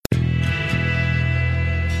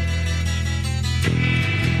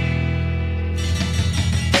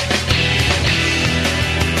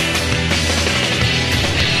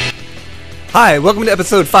Hi, welcome to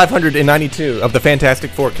episode 592 of the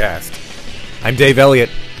Fantastic Forecast. I'm Dave Elliott,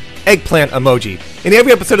 eggplant emoji. In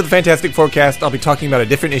every episode of the Fantastic Forecast, I'll be talking about a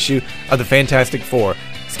different issue of the Fantastic Four,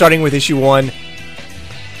 starting with issue 1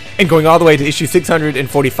 and going all the way to issue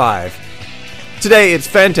 645. Today, it's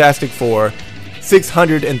Fantastic Four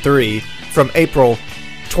 603 from April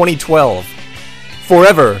 2012.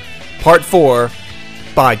 Forever, Part 4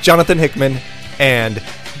 by Jonathan Hickman and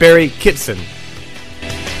Barry Kitson.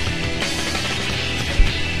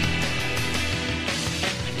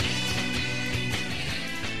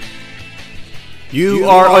 You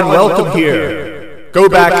are unwelcome here. Go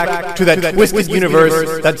back to that twisted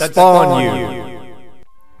universe that spawned you.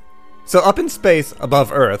 So up in space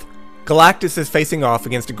above Earth, Galactus is facing off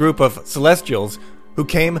against a group of Celestials who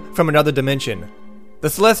came from another dimension. The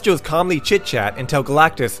Celestials calmly chit-chat and tell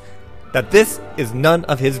Galactus that this is none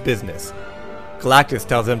of his business. Galactus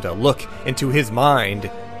tells them to look into his mind,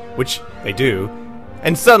 which they do,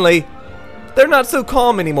 and suddenly, they're not so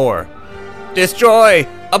calm anymore. Destroy!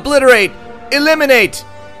 Obliterate! Eliminate!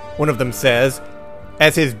 One of them says,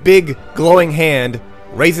 as his big, glowing hand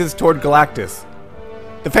raises toward Galactus.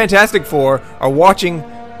 The Fantastic Four are watching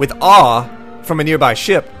with awe from a nearby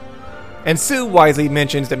ship, and Sue wisely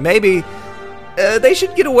mentions that maybe they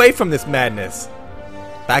should get away from this madness.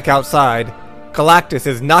 Back outside, Galactus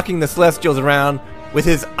is knocking the Celestials around with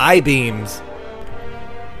his eye-beams.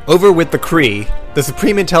 Over with the Kree, the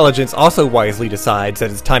Supreme Intelligence also wisely decides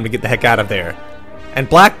that it's time to get the heck out of there. And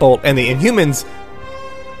Black Bolt and the Inhumans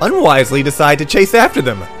unwisely decide to chase after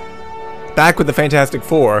them. Back with the Fantastic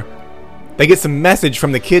Four, they get some message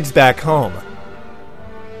from the kids back home.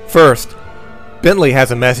 First, Bentley has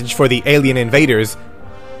a message for the alien invaders,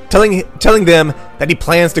 telling them that he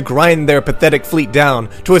plans to grind their pathetic fleet down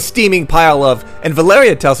to a steaming pile of, and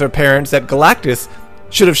Valeria tells her parents that Galactus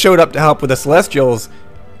should have showed up to help with the Celestials,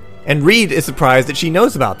 and Reed is surprised that she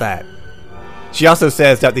knows about that. She also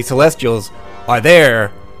says that the Celestials are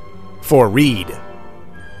there for Reed.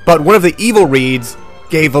 But one of the evil Reeds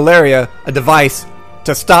gave Valeria a device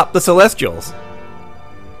to stop the Celestials.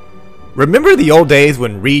 Remember the old days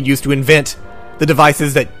when Reed used to invent the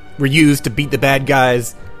devices that were used to beat the bad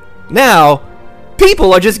guys? Now,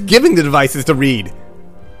 people are just giving the devices to Reed.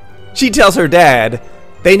 She tells her dad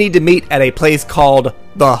they need to meet at a place called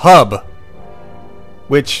The Hub,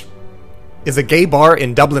 which is a gay bar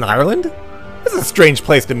in Dublin, Ireland? This is a strange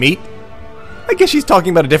place to meet. I guess she's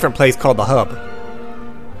talking about a different place called The Hub.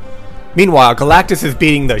 Meanwhile, Galactus is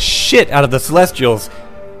beating the shit out of the Celestials.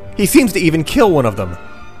 He seems to even kill one of them.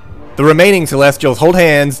 The remaining Celestials hold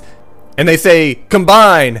hands, and they say,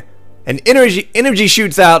 "Combine!" And energy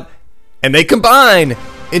shoots out, and they combine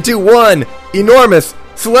into one enormous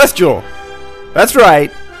Celestial. That's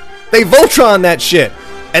right. They Voltron that shit.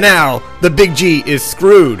 And now, the Big G is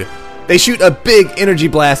screwed. They shoot a big energy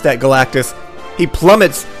blast at Galactus. He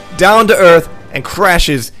plummets down to Earth and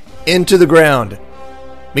crashes into the ground.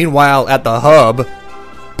 Meanwhile, at the Hub,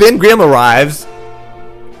 Ben Grimm arrives,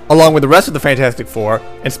 along with the rest of the Fantastic Four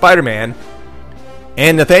and Spider-Man,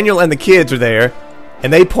 and Nathaniel and the kids are there,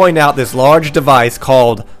 and they point out this large device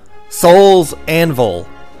called Soul's Anvil.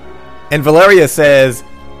 And Valeria says,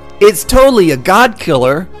 "It's totally a god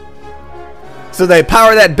killer." So they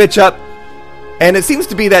power that bitch up, and it seems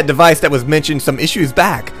to be that device that was mentioned some issues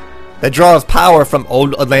back, that draws power from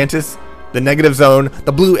old Atlantis, the Negative Zone,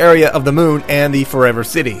 the blue area of the moon, and the Forever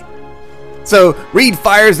City. So Reed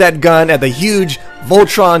fires that gun at the huge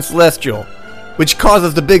Voltron Celestial, which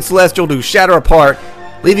causes the big Celestial to shatter apart,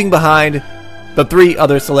 leaving behind the three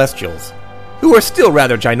other Celestials, who are still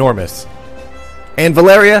rather ginormous. And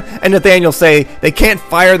Valeria and Nathaniel say they can't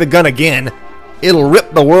fire the gun again. It'll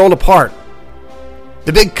rip the world apart.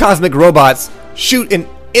 The big cosmic robots shoot an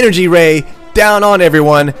energy ray down on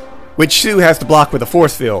everyone, which Sue has to block with a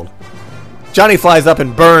force field. Johnny flies up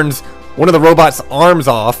and burns one of the robot's arms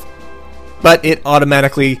off, but it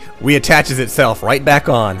automatically reattaches itself right back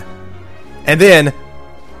on. And then,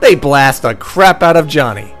 they blast the crap out of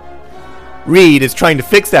Johnny. Reed is trying to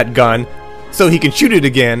fix that gun so he can shoot it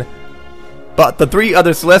again, but the three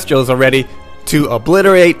other Celestials are ready to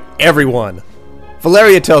obliterate everyone.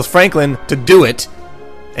 Valeria tells Franklin to do it,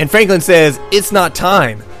 and Franklin says it's not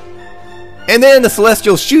time. And then the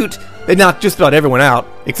Celestials shoot. They knock just about everyone out,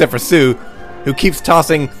 except for Sue, who keeps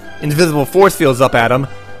tossing invisible force fields up at him.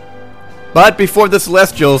 But before the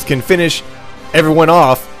Celestials can finish everyone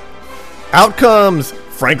off, out comes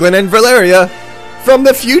Franklin and Valeria from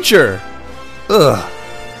the future. Ugh.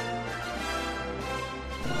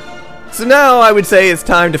 So now I would say it's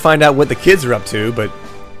time to find out what the kids are up to, but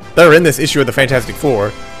they're in this issue of the Fantastic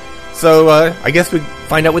Four. So I guess we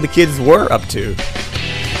find out what the kids were up to.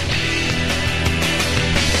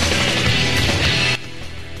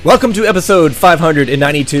 Welcome to episode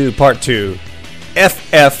 592, part 2,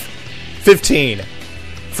 FF15,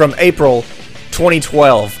 from April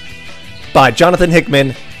 2012, by Jonathan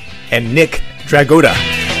Hickman and Nick Dragotta.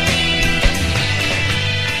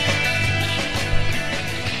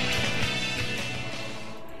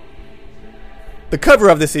 The cover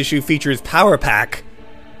of this issue features Power Pack,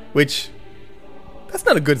 which, that's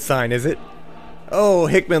not a good sign, is it? Oh,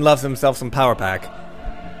 Hickman loves himself some Power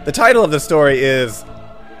Pack. The title of the story is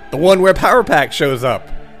the one where Power Pack shows up.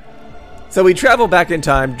 So we travel back in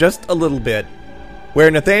time just a little bit,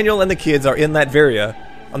 where Nathaniel and the kids are in Latveria,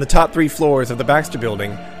 on the top 3 floors of the Baxter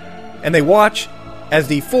Building, and they watch as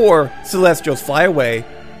the 4 Celestials fly away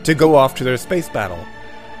to go off to their space battle.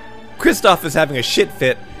 Kristoff is having a shit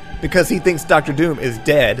fit because he thinks Dr. Doom is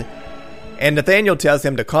dead, and Nathaniel tells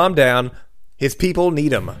him to calm down, his people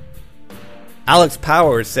need him. Alex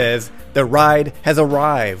Powers says the ride has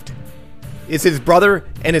arrived. It's his brother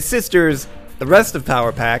and his sisters, the rest of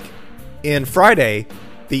Power Pack, in Friday,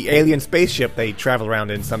 the alien spaceship they travel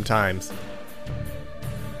around in sometimes.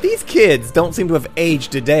 These kids don't seem to have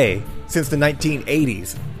aged a day since the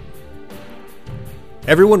 1980s.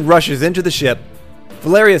 Everyone rushes into the ship.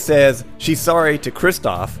 Valeria says she's sorry to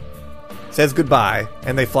Kristoff, says goodbye,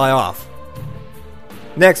 and they fly off.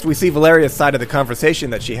 Next, we see Valeria's side of the conversation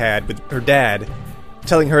that she had with her dad,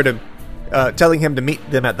 telling him to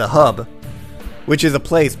meet them at the Hub, which is a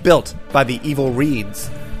place built by the evil Reeds.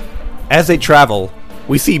 As they travel,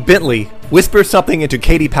 we see Bentley whisper something into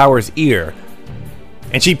Katie Powers' ear,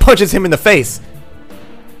 and she punches him in the face.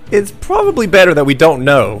 It's probably better that we don't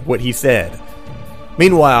know what he said.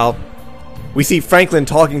 Meanwhile, we see Franklin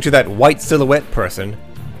talking to that white silhouette person,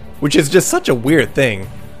 which is just such a weird thing.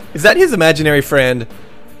 Is that his imaginary friend?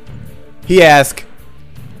 He asks,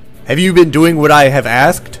 "Have you been doing what I have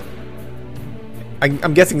asked?"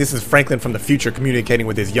 I'm guessing this is Franklin from the future communicating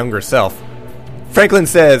with his younger self. Franklin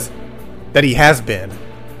says that he has been.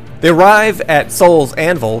 They arrive at Soul's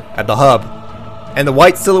Anvil at the Hub, and the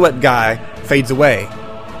white silhouette guy fades away.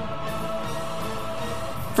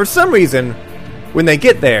 For some reason, when they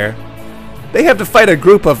get there, they have to fight a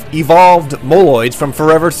group of evolved moloids from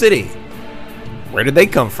Forever City. Where did they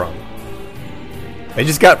come from? They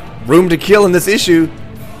just got room to kill in this issue.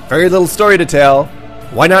 Very little story to tell.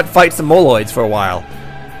 Why not fight some moloids for a while?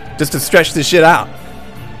 Just to stretch this shit out.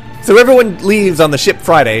 So everyone leaves on the ship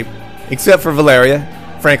Friday, except for Valeria,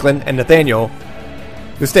 Franklin, and Nathaniel,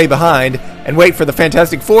 who stay behind and wait for the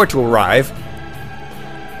Fantastic Four to arrive.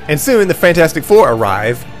 And soon the Fantastic Four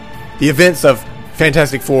arrive, the events of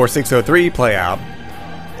Fantastic Four 603 play out,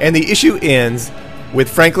 and the issue ends with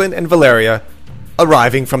Franklin and Valeria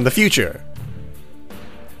arriving from the future.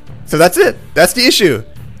 So that's it. That's the issue.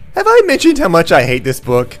 Have I mentioned how much I hate this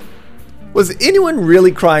book? Was anyone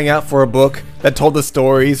really crying out for a book that told the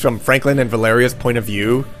stories from Franklin and Valeria's point of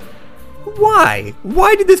view? Why?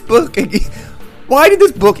 Why did this book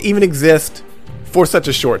even exist for such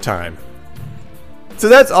a short time? So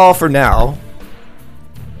that's all for now.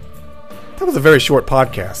 That was a very short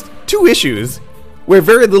podcast. 2 issues where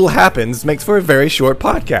very little happens makes for a very short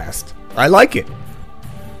podcast. I like it.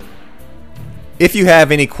 If you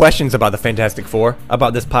have any questions about the Fantastic Four,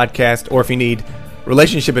 about this podcast, or if you need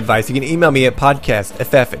relationship advice, you can email me at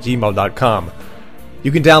podcastff@gmail.com.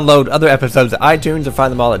 You can download other episodes at iTunes or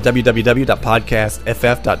find them all at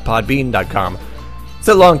www.podcastff.podbean.com.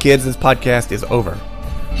 So long, kids. This podcast is over.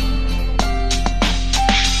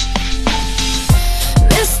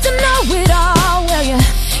 Mr. Know-It-All, well, you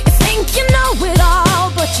think you know it all,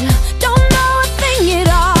 but you